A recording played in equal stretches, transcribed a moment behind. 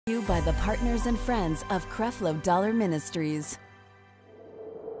By the partners and friends of Creflo Dollar Ministries.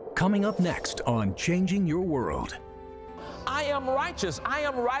 Coming up next on Changing Your World. I am righteous. I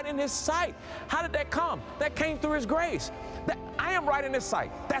am right in His sight. How did that come? That came through His grace. I am right in His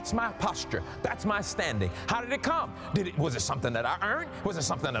sight. That's my posture. That's my standing. How did it come? Was it something that I earned? Was it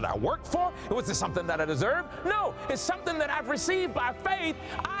something that I worked for? Was it something that I deserved? No, it's something that I've received by faith.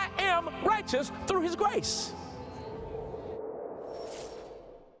 I am righteous through His grace.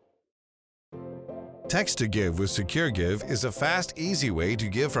 Text to Give with SecureGive is a fast, easy way to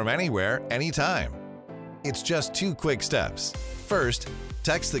give from anywhere, anytime. It's just 2 quick steps. First,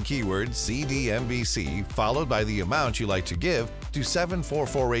 text the keyword CDMVC followed by the amount you like to give to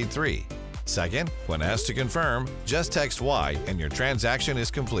 74483. Second, when asked to confirm, just text Y and your transaction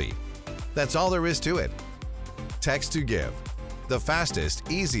is complete. That's all there is to it. Text to Give, the fastest,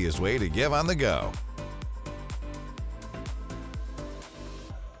 easiest way to give on the go.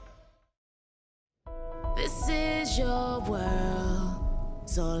 This is your world,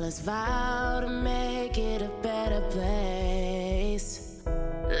 so let's vow to make it a better place.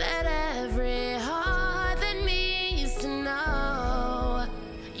 Let every heart that needs to know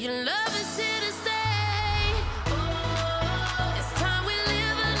your love is here to stay. Oh, it's time we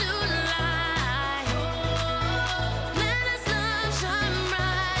live a new life. Oh, let us love shine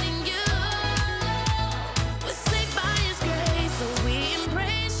bright in you. We're saved by His grace, so we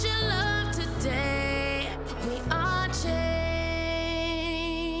embrace your love today. We are changed.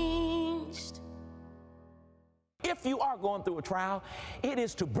 If you are going through a trial, it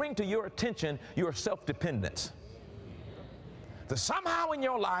is to bring to your attention your self-dependence. That somehow in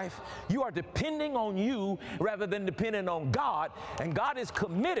your life, you are depending on you rather than depending on God, and God is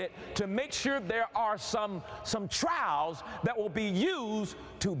committed to make sure there are some trials that will be used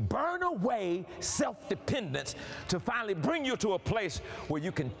to burn away self-dependence, to finally bring you to a place where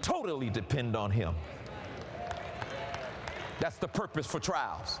you can totally depend on Him. That's the purpose for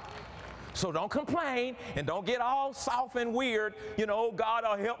trials. So don't complain and don't get all soft and weird, you know, oh, God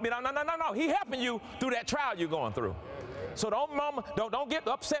will help me. No. He's helping you through that trial you're going through. So don't mumble, don't get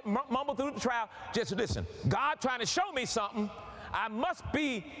upset, mumble through the trial. Just listen, God trying to show me something. I must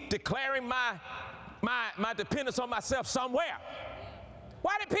be declaring my dependence on myself somewhere.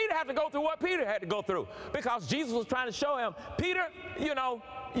 Why did Peter have to go through what Peter had to go through? Because Jesus was trying to show him, Peter, you know,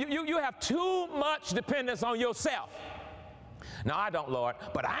 you have too much dependence on yourself. No, I don't, Lord,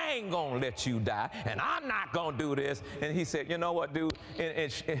 but I ain't going to let you die, and I'm not going to do this. And he said, you know what, dude,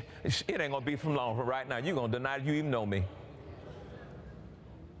 it ain't going to be from long from right now. You're going to deny you even know me.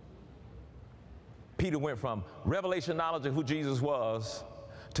 Peter went from revelation knowledge of who Jesus was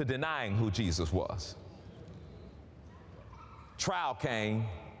to denying who Jesus was. Trial came,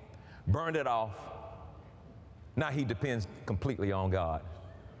 burned it off. Now he depends completely on God.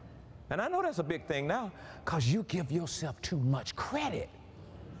 And I know that's a big thing now, because you give yourself too much credit.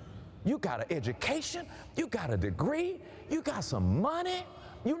 You got an education, you got a degree, you got some money,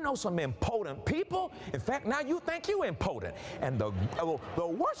 you know some important people. In fact, now you think you're important. And the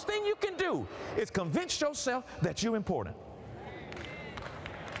worst thing you can do is convince yourself that you're important.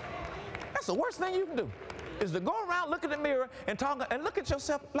 That's the worst thing you can do, is to go around, look in the mirror, and talk and look at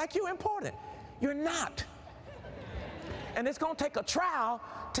yourself like you're important. You're not. And it's going to take a trial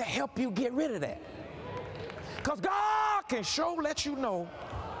to help you get rid of that. Because God can sure let you know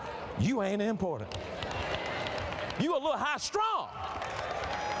you ain't important. You a little high strung,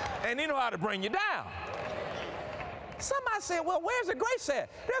 and He know how to bring you down. Somebody said, well, where's the grace at?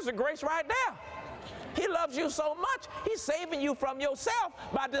 There's a grace right there. He loves you so much, He's saving you from yourself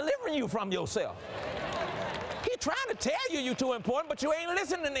by delivering you from yourself. He's trying to tell you you're too important, but you ain't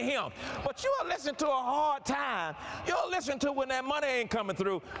listening to Him. But you'll listen to a hard time. You'll listen to when that money ain't coming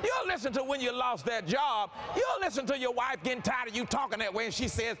through. You'll listen to when you lost that job. You'll listen to your wife getting tired of you talking that way, and she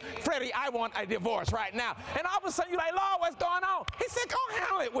says, Freddie, I want a divorce right now. And all of a sudden you're like, Lord, what's going on? He said, go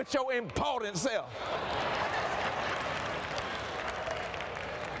handle it with your important self.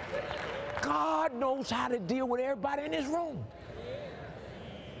 God knows how to deal with everybody in this room.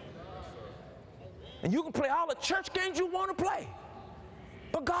 And you can play all the church games you want to play.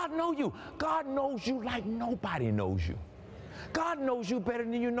 But God knows you. God knows you like nobody knows you. God knows you better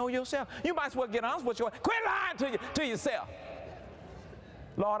than you know yourself. You might as well get honest with yourself. Quit lying to yourself.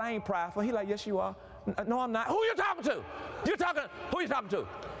 Lord, I ain't prideful. He like, yes, you are. No, I'm not. Who you talking to? Who you talking to?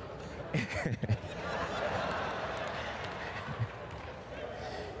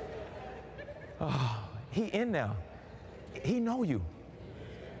 Oh, He in there. He know you.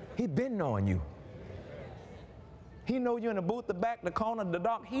 He been knowing you. He know you in the booth, the back, the corner, the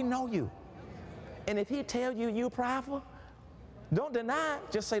dark. He know you. And if He tell you you're prideful, Don't deny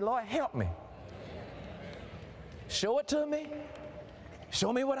it. Just say, Lord, help me. Show it to me.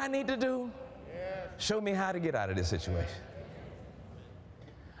 Show me what I need to do. Show me how to get out of this situation.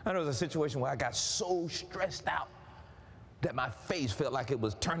 I know there was a situation where I got so stressed out that my face felt like it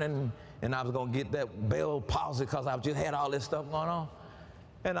was turning and I was going to get that Bell palsy because I just had all this stuff going on.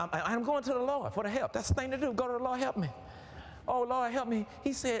 And I'm going to the Lord for the help. That's the thing to do. Go to the Lord, help me. Oh, Lord, help me.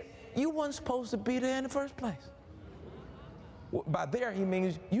 He said, you weren't supposed to be there in the first place. Well, by there, he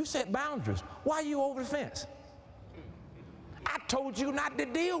means you set boundaries. Why are you over the fence? I told you not to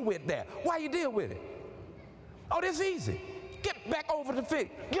deal with that. Why you deal with it? Oh, this easy. Get back over the fence.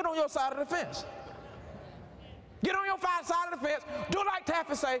 Get on your side of the fence. Get on your side of the fence. Do like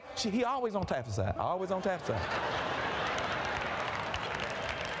Taffy say. He always on Taffy's side. Always on Taffy's side.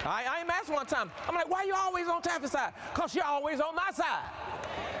 I ain't asked one time. I'm like, why you always on Taffy's side? Because you're always on my side.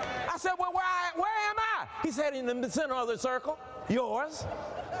 I said, well, where am I? He said, in the center of the circle. Yours.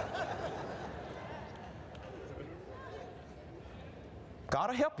 God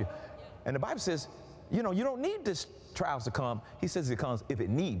will help you. And the Bible says, you know, you don't need this trials to come. He says it comes if it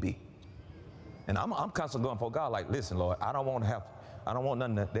need be. And I'm constantly going for God like, listen, Lord, I don't want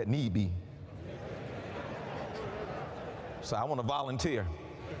nothing that need be. So I want to volunteer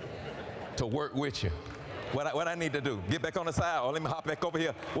to work with you. What I need to do, get back on the side, or let me hop back over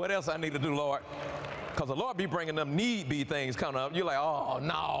here. What else I need to do, Lord? Because the Lord be bringing them need be things coming up. You're like, oh,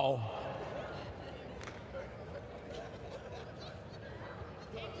 no.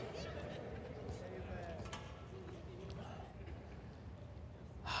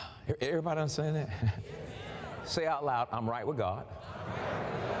 Everybody understand that? Say out loud, I'm right with God.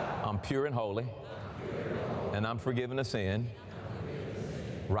 I'm pure and holy. And I'm forgiven of sin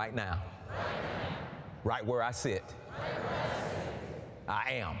right now. Right where I sit.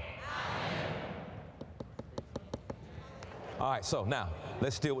 I am. All right, so now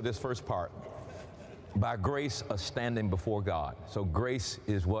let's deal with this first part. By grace, a standing before God. So grace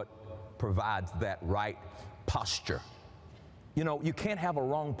is what provides that right posture. You know, you can't have a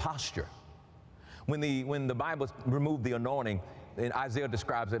wrong posture. When the Bible removed the anointing, and Isaiah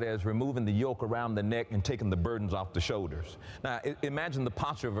describes it as removing the yoke around the neck and taking the burdens off the shoulders. Now, imagine the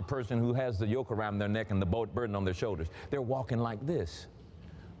posture of a person who has the yoke around their neck and the burden on their shoulders. They're walking like this.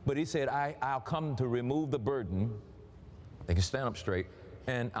 But he said, I'll come to remove the burden. They can stand up straight,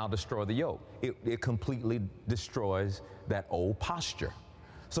 and I'll destroy the yoke. It completely destroys that old posture.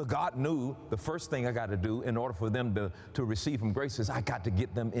 So God knew the first thing I got to do in order for them to receive from grace is I got to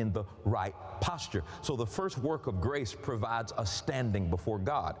get them in the right posture. So the first work of grace provides a standing before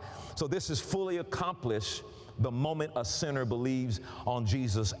God. So this is fully accomplished the moment a sinner believes on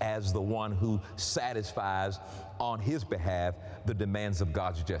Jesus as the one who satisfies on his behalf the demands of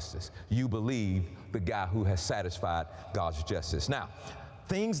God's justice. You believe the guy who has satisfied God's justice. Now,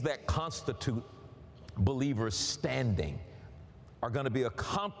 things that constitute believers standing are going to be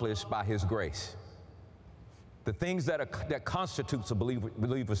accomplished by his grace. The things that constitutes a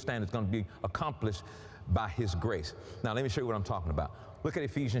believer's stand is going to be accomplished by his grace. Now, let me show you what I'm talking about. Look at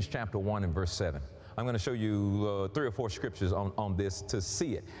Ephesians chapter 1 and verse 7. I'm going to show you 3 or 4 scriptures on this to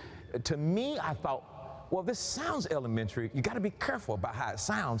see it. To me, I thought, well, this sounds elementary. You got to be careful about how it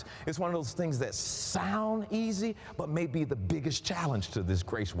sounds. It's one of those things that sound easy, but may be the biggest challenge to this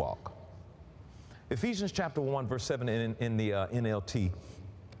grace walk. Ephesians chapter 1, verse 7 in the NLT.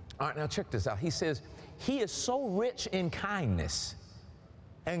 All right, now check this out. He says, he is so rich in kindness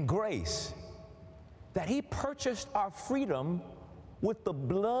and grace that he purchased our freedom with the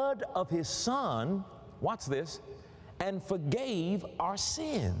blood of his son, watch this, and forgave our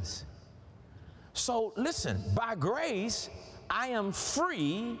sins. So listen, by grace, I am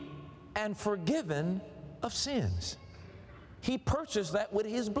free and forgiven of sins. He purchased that with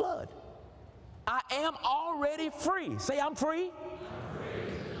his blood. I am already free. Say, I'm free. I'm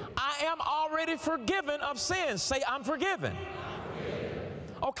free. I am already forgiven of sins. Say, I'm forgiven. I'm forgiven.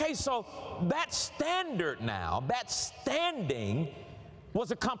 Okay, so that standard now, that standing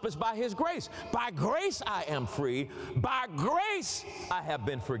was accomplished by his grace. By grace I am free. By grace I have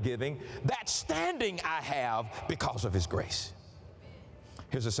been forgiven. That standing I have because of his grace.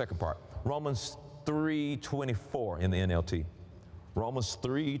 Here's the second part. Romans 3:24 in the NLT. Romans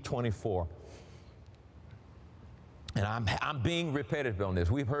 3:24. And I'm being repetitive on this.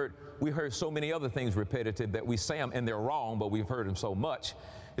 We've heard so many other things repetitive that we say them and they're wrong, but we've heard them so much.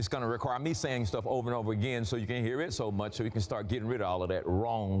 It's going to require me saying stuff over and over again so you can hear it so much so you can start getting rid of all of that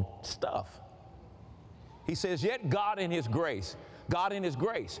wrong stuff. He says, yet God in his grace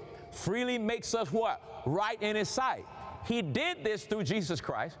freely makes us what? Right in his sight. He did this through Jesus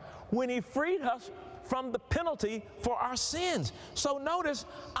Christ when he freed us from the penalty for our sins. So notice,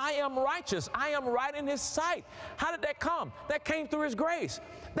 I am righteous. I am right in his sight. How did that come? That came through his grace.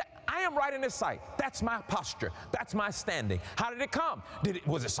 I am right in his sight. That's my posture. That's my standing. How did it come?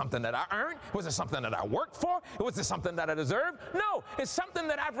 Was it something that I earned? Was it something that I worked for? Was it something that I deserved? No, it's something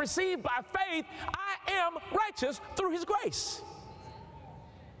that I've received by faith. I am righteous through his grace.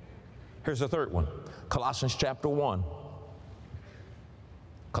 Here's the third one. Colossians chapter 1.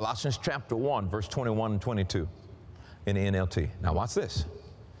 Colossians chapter 1, verse 21 and 22 in the NLT. Now watch this.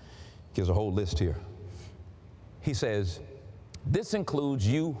 Gives a whole list here. He says, this includes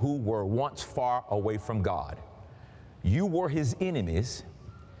you who were once far away from God. You were his enemies,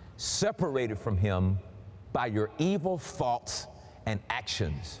 separated from him by your evil thoughts and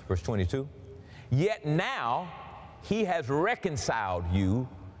actions. Verse 22. Yet now he has reconciled you.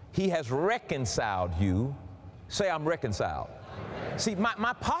 He has reconciled you. Say, I'm reconciled. See,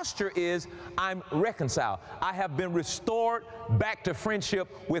 my posture is I'm reconciled. I have been restored back to friendship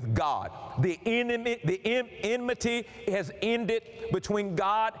with God. The enmity has ended between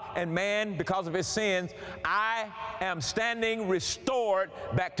God and man because of his sins. I am standing restored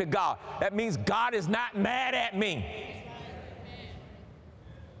back to God. That means God is not mad at me.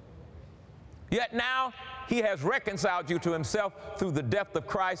 Yet now he has reconciled you to himself through the death of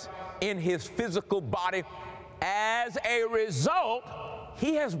Christ in his physical body. As a result,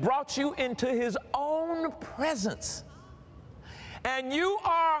 he has brought you into his own presence. And you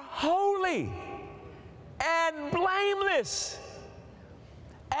are holy and blameless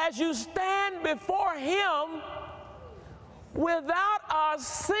as you stand before him without a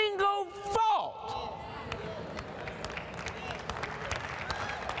single fault.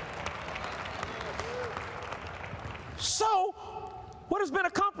 So, what has been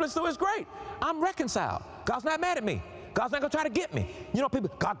accomplished through his grace? I'm reconciled. God's not mad at me. God's not going to try to get me. You know,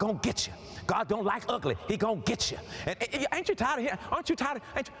 people, God going to get you. God don't like ugly. He going to get you. And ain't you tired of hearing? Aren't you tired?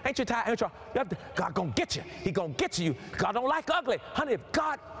 Ain't you tired? God going to get you. He going to get you. God don't like ugly. Honey, if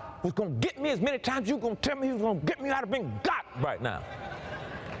God was going to get me as many times you going to tell me he was going to get me out of being got right now.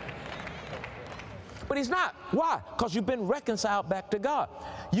 But he's not. Why? Because you've been reconciled back to God.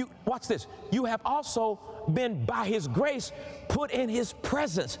 Watch this. You have also been, by his grace, put in his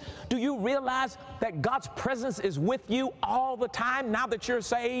presence. Do you realize that God's presence is with you all the time now that you're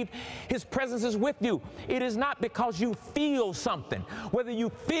saved? His presence is with you. It is not because you feel something, whether you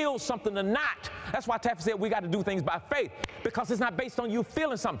feel something or not. That's why Taffy said we got to do things by faith, because it's not based on you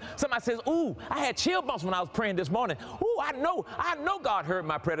feeling something. Somebody says, ooh, I had chill bumps when I was praying this morning. Ooh, I know God heard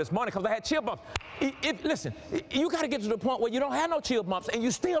my prayer this morning because I had chill bumps. Listen, you got to get to the point where you don't have no chill bumps and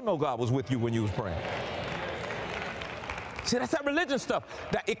you still know God was with you when you was praying. See, that's that religion stuff.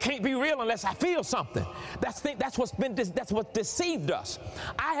 That it can't be real unless I feel something. That's what deceived us.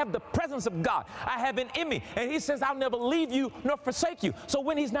 I have the presence of God. I have him in me. And he says, I'll never leave you nor forsake you. So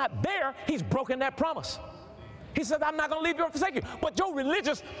when he's not there, he's broken that promise. He says, I'm not going to leave you or forsake you. But your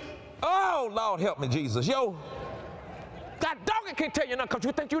religious, oh, Lord help me, Jesus. Yo, God dog, I can't tell you nothing because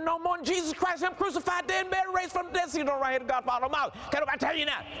you think you know more than Jesus Christ, him crucified, dead, and buried, raised from the dead. So you don't right here to God, Father, mouth. Can't nobody tell you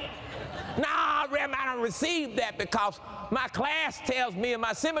that? Nah, Rem, I don't receive that because my class tells me in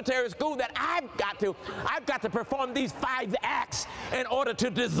my cemetery school that I've got to perform these 5 acts in order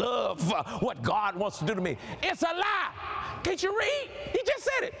to deserve what God wants to do to me. It's a lie. Can't you read? He just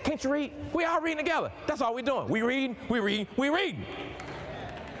said it. Can't you read? We all reading together. That's all we're doing. We read, we read, we read.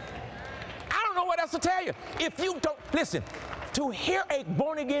 I don't know what else to tell you. If you don't, listen, to hear a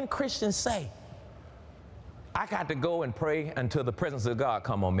born-again Christian say, I got to go and pray until the presence of God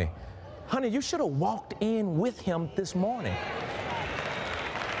come on me. Honey, you should have walked in with him this morning.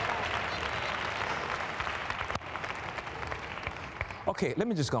 Okay, let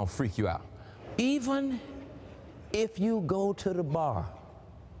me just go and freak you out. Even if you go to the bar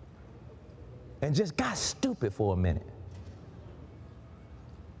and just got stupid for a minute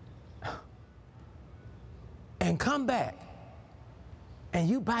and come back and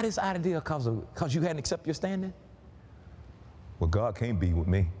you buy this idea because you hadn't accepted your standing, well, God can't be with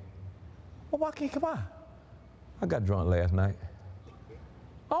me. Well, why can't come on? I got drunk last night.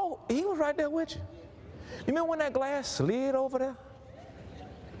 Oh, he was right there with you. You remember when that glass slid over there?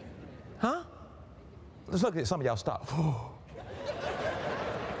 Huh? Let's look at it. Some of y'all stop.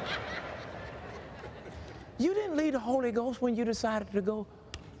 You didn't leave the Holy Ghost when you decided to go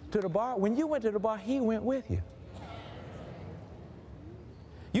to the bar. When you went to the bar, he went with you.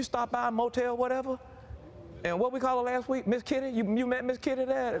 You stopped by a motel, whatever, and what we call her last week, Miss Kitty, you met Miss Kitty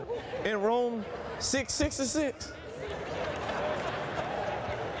there in room 666.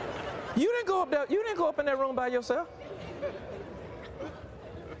 You didn't go up there, you didn't go up in that room by yourself.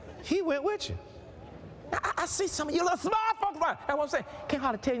 He went with you. I see some of you little small folks. That's what I'm saying. Can't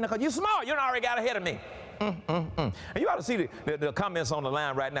hardly tell you because you're small. You already got ahead of me. And you ought to see the comments on the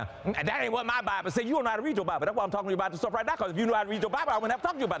line right now. That ain't what my Bible said. You don't know how to read your Bible. That's why I'm talking to you about this stuff right now, because if you knew how to read your Bible, I wouldn't have to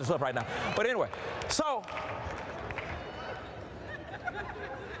talk to you about this stuff right now. But anyway, so, all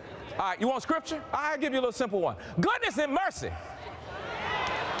right, you want scripture? I'll give you a little simple one. Goodness and mercy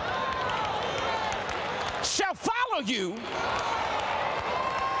shall follow you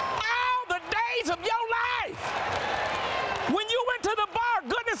all the days of your life. When you went to the bar,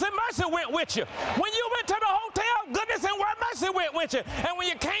 goodness and mercy went with you. When you went to the hotel, goodness and mercy went with you. And when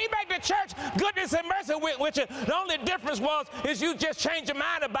you came back to church, goodness and mercy went with you. The only difference is you just changed your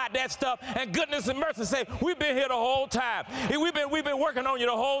mind about that stuff, and goodness and mercy say, we've been here the whole time. We've been working on you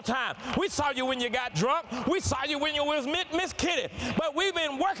the whole time. We saw you when you got drunk. We saw you when you was Miss Kitty. But we've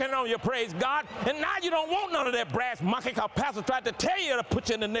been working on you, praise God. And now you don't want none of that brass monkey, because Pastor tried to tell you to put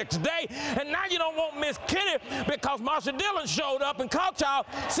you in the next day. And now you don't want Miss Kitty because Marsha Dillon showed up and caught y'all.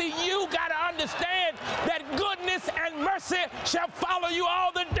 See, you got to understand that goodness and mercy shall follow you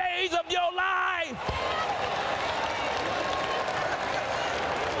all the days of your life.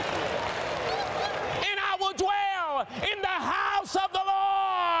 And I will dwell in the house of the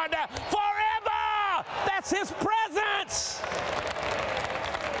Lord forever. That's his presence.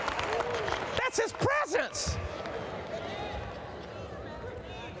 That's his presence.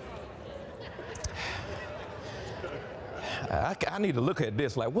 I need to look at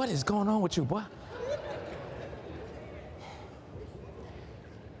this like, what is going on with you, boy?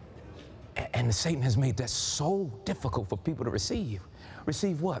 And Satan has made that so difficult for people to receive.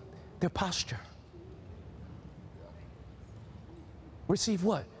 Receive what? Their posture. Receive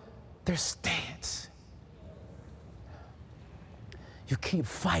what? Their stance. You keep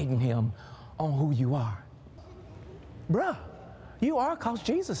fighting him on who you are. Bruh, you are because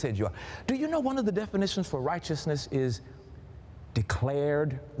Jesus said you are. Do you know one of the definitions for righteousness is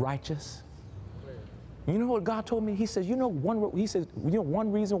declared righteous? You know what God told me? He says, you know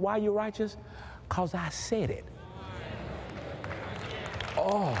one reason why you're righteous? Because I said it.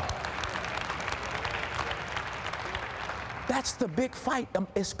 Oh. That's the big fight,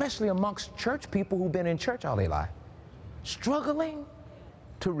 especially amongst church people who've been in church all their life. Struggling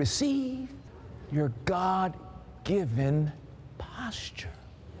to receive your God-given posture.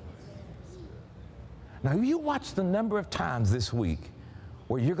 Now, you watch the number of times this week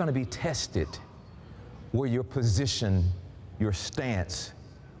where you're going to be tested, where your position, your stance,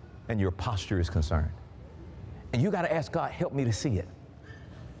 and your posture is concerned. And you got to ask God, help me to see it.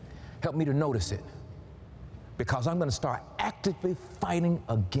 Help me to notice it. Because I'm going to start actively fighting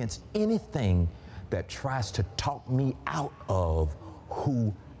against anything that tries to talk me out of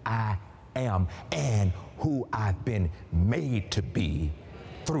who I am and who I've been made to be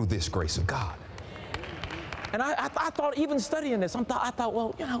through this grace of God. And I thought, even studying this, I thought,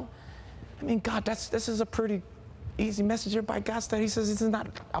 well, you know, I mean, God, this is a pretty easy message everybody got study. He says this is not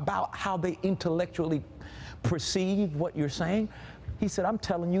about how they intellectually perceive what you're saying. He said, I'm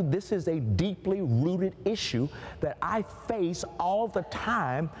telling you, this is a deeply rooted issue that I face all the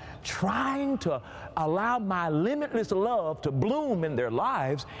time, trying to allow my limitless love to bloom in their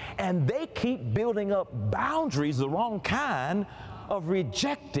lives, and they keep building up boundaries, the wrong kind, of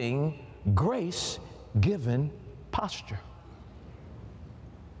rejecting grace-given posture.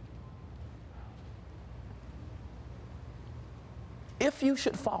 If you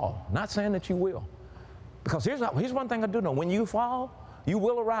should fall, not saying that you will, because here's one thing I do know. When you fall, you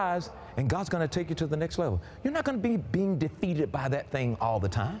will arise, and God's going to take you to the next level. You're not going to be being defeated by that thing all the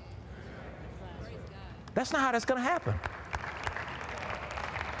time. That's not how that's going to happen.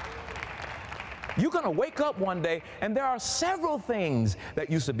 You're going to wake up one day, and there are several things that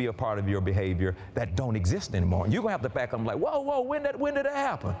used to be a part of your behavior that don't exist anymore. And you're going to have to back up and like, whoa, when did that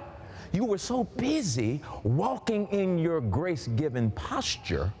happen? You were so busy walking in your grace-given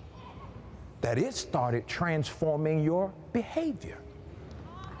posture that it started transforming your behavior.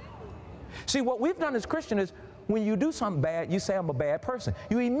 See, what we've done as Christians is when you do something bad, you say, I'm a bad person.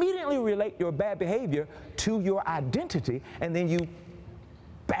 You immediately relate your bad behavior to your identity, and then you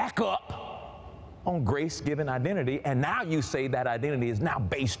back up on grace-given identity, and now you say that identity is now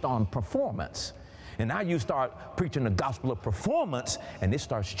based on performance. And now you start preaching the gospel of performance, and it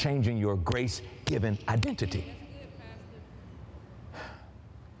starts changing your grace-given identity.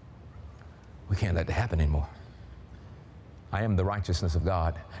 We can't let that happen anymore. I am the righteousness of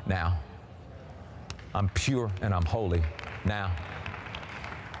God now. I'm pure and I'm holy now.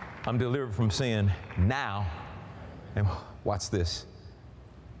 I'm delivered from sin now. And watch this.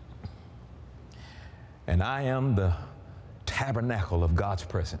 And I am the tabernacle of God's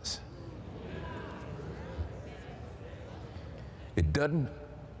presence. It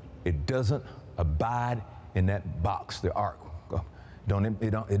doesn't abide in that box, the ark.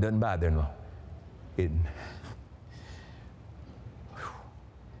 It doesn't abide there no.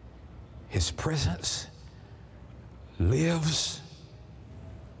 His presence lives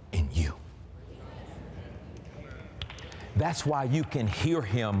in you. That's why you can hear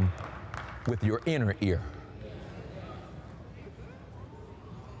him with your inner ear.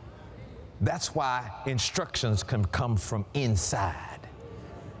 That's why instructions can come from inside.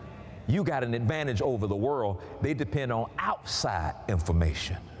 You got an advantage over the world. They depend on outside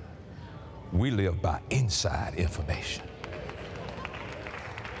information. We live by inside information.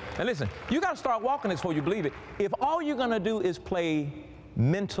 And listen, you got to start walking this before you believe it. If all you're going to do is play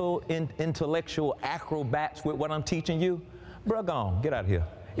mental, intellectual acrobats with what I'm teaching you, bro, go on, get out of here.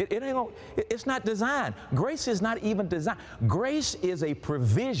 It's not designed. Grace is not even designed. Grace is a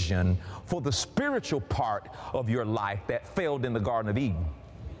provision for the spiritual part of your life that failed in the Garden of Eden.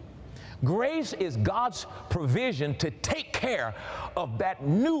 Grace is God's provision to take care of that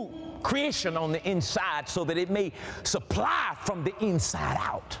new creation on the inside so that it may supply from the inside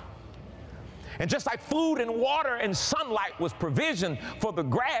out. And just like food and water and sunlight was provision for the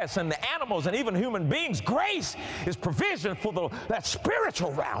grass and the animals and even human beings, grace is provision for that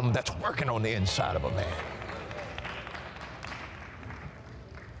spiritual realm that's working on the inside of a man.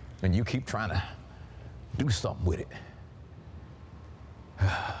 And you keep trying to do something with it.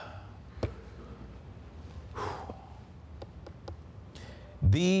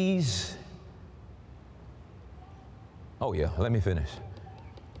 Oh yeah, let me finish.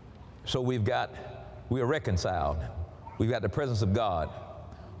 So we are reconciled. We've got the presence of God.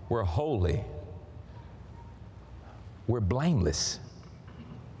 We're holy. We're blameless.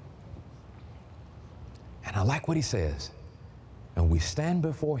 And I like what he says. And we stand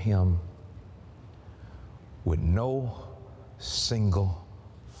before him with no single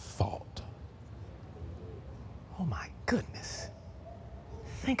fault. Oh my goodness.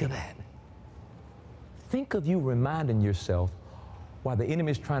 Think of that. Think of you reminding yourself while the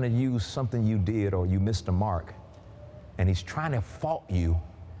enemy is trying to use something you did or you missed a mark, and he's trying to fault you,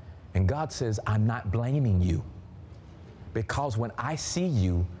 and God says, I'm not blaming you, because when I see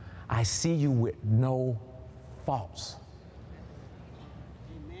you with no faults.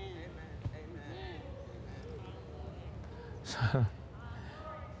 Amen.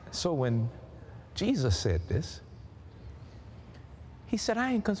 So when Jesus said this, he said,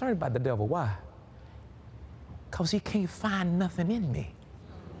 I ain't concerned about the devil. Why? Because he can't find nothing in me.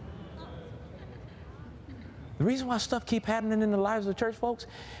 The reason why stuff keep happening in the lives of the church folks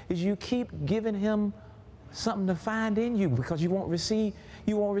is you keep giving him something to find in you, because you won't receive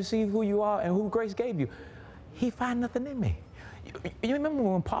who you are and who grace gave you. He find nothing in me. You remember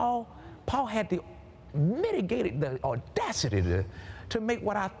when Paul had the audacity to make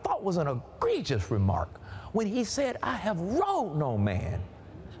what I thought was an egregious remark when he said, I have wronged no man.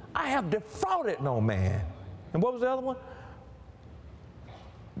 I have defrauded no man. And what was the other one?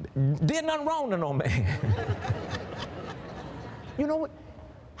 Did nothing wrong to no man. You know what?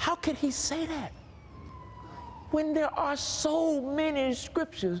 How could he say that when there are so many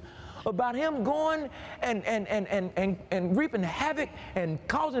scriptures about him going and reaping havoc and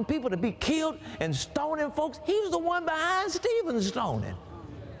causing people to be killed and stoning folks? He was the one behind Stephen's stoning.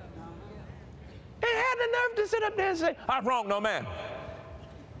 And had the nerve to sit up there and say, I've wronged no man.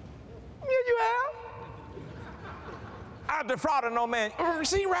 Yeah, you have. I defrauded no man.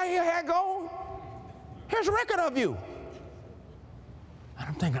 See right here, how it goes? Here's a record of you. And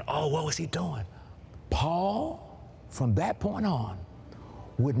I'm thinking, oh, what was he doing? Paul, from that point on,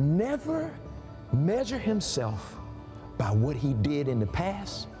 would never measure himself by what he did in the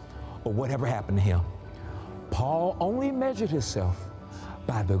past or whatever happened to him. Paul only measured himself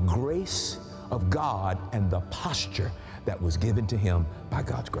by the grace of God and the posture that was given to him by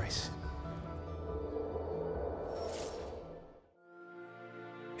God's grace.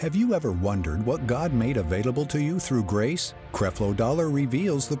 Have you ever wondered what God made available to you through grace? Creflo Dollar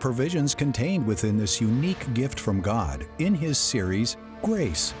reveals the provisions contained within this unique gift from God in his series,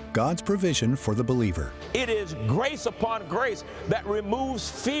 Grace, God's Provision for the Believer. It is grace upon grace that removes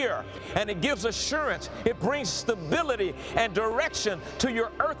fear, and it gives assurance. It brings stability and direction to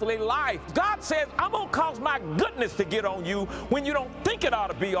your earthly life. God says, I'm going to cause my goodness to get on you when you don't think it ought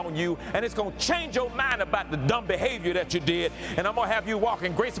to be on you, and it's going to change your mind about the dumb behavior that you did, and I'm going to have you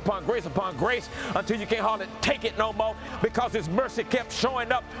walking grace upon grace upon grace until you can't hardly take it no more, because his mercy kept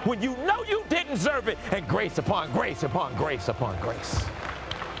showing up when you know you didn't deserve it, and grace upon grace upon grace upon grace.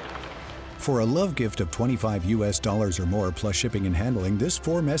 For a love gift of $25 US or more plus shipping and handling, this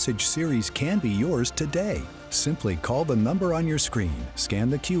 4-message series can be yours today. Simply call the number on your screen, scan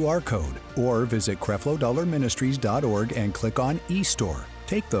the QR code, or visit CrefloDollarMinistries.org and click on eStore.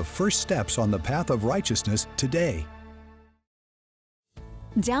 Take the first steps on the path of righteousness today.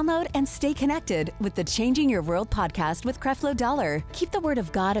 Download and stay connected with the Changing Your World podcast with Creflo Dollar. Keep the Word of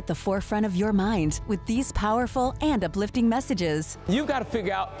God at the forefront of your mind with these powerful and uplifting messages. You've got to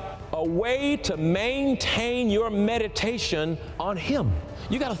figure out a way to maintain your meditation on Him.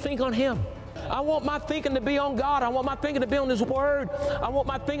 You got to think on Him. I want my thinking to be on God. I want my thinking to be on His Word. I want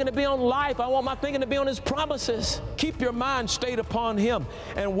my thinking to be on life. I want my thinking to be on His promises. Keep your mind stayed upon Him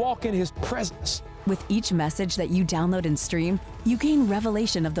and walk in His presence. With each message that you download and stream, you gain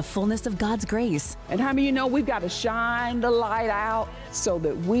revelation of the fullness of God's grace. And how many of you know we've got to shine the light out so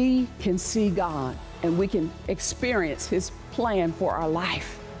that we can see God and we can experience His plan for our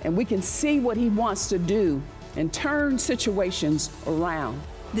life and we can see what He wants to do and turn situations around.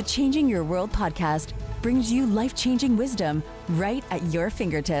 The Changing Your World podcast brings you life-changing wisdom right at your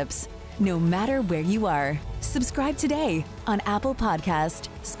fingertips, no matter where you are. Subscribe today on Apple Podcast,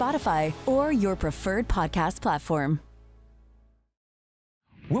 Spotify, or your preferred podcast platform.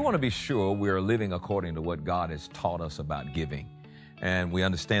 We want to be sure we are living according to what God has taught us about giving. And we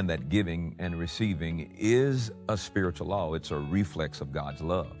understand that giving and receiving is a spiritual law. It's a reflex of God's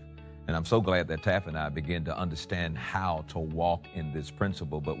love. And I'm so glad that Taff and I begin to understand how to walk in this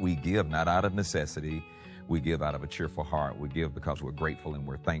principle. But we give not out of necessity. We give out of a cheerful heart. We give because we're grateful and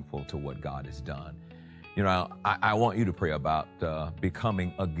we're thankful to what God has done. You know, I want you to pray about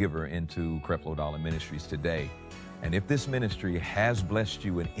becoming a giver into Creflo Dollar Ministries today. And if this ministry has blessed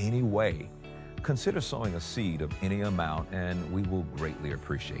you in any way, consider sowing a seed of any amount, and we will greatly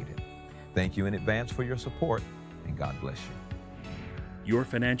appreciate it. Thank you in advance for your support, and God bless you. Your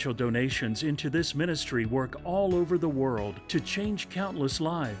financial donations into this ministry work all over the world to change countless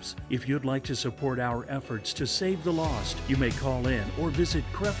lives. If you'd like to support our efforts to save the lost, you may call in or visit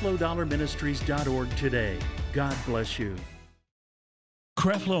CrefloDollarMinistries.org today. God bless you.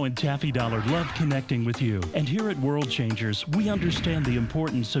 Creflo and Taffy Dollar love connecting with you, and here at World Changers, we understand the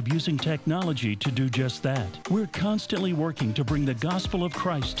importance of using technology to do just that. We're constantly working to bring the gospel of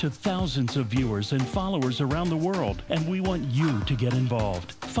Christ to thousands of viewers and followers around the world, and we want you to get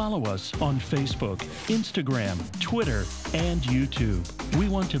involved. Follow us on Facebook, Instagram, Twitter, and YouTube. We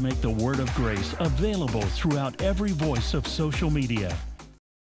want to make the Word of Grace available throughout every voice of social media.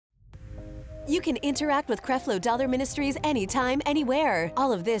 You can interact with Creflo Dollar Ministries anytime, anywhere.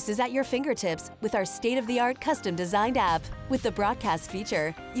 All of this is at your fingertips with our state-of-the-art custom-designed app. With the broadcast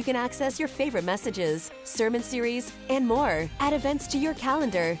feature, you can access your favorite messages, sermon series, and more. Add events to your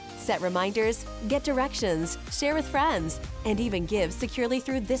calendar, set reminders, get directions, share with friends, and even give securely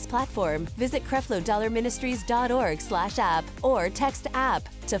through this platform. Visit CrefloDollarMinistries.org/app or text app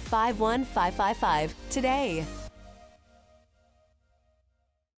to 51555 today.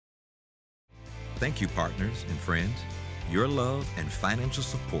 Thank you, partners and friends. Your love and financial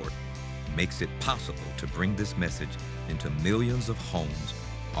support makes it possible to bring this message into millions of homes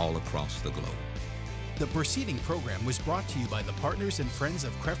all across the globe. The preceding program was brought to you by the partners and friends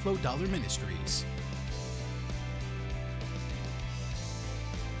of Creflo Dollar Ministries.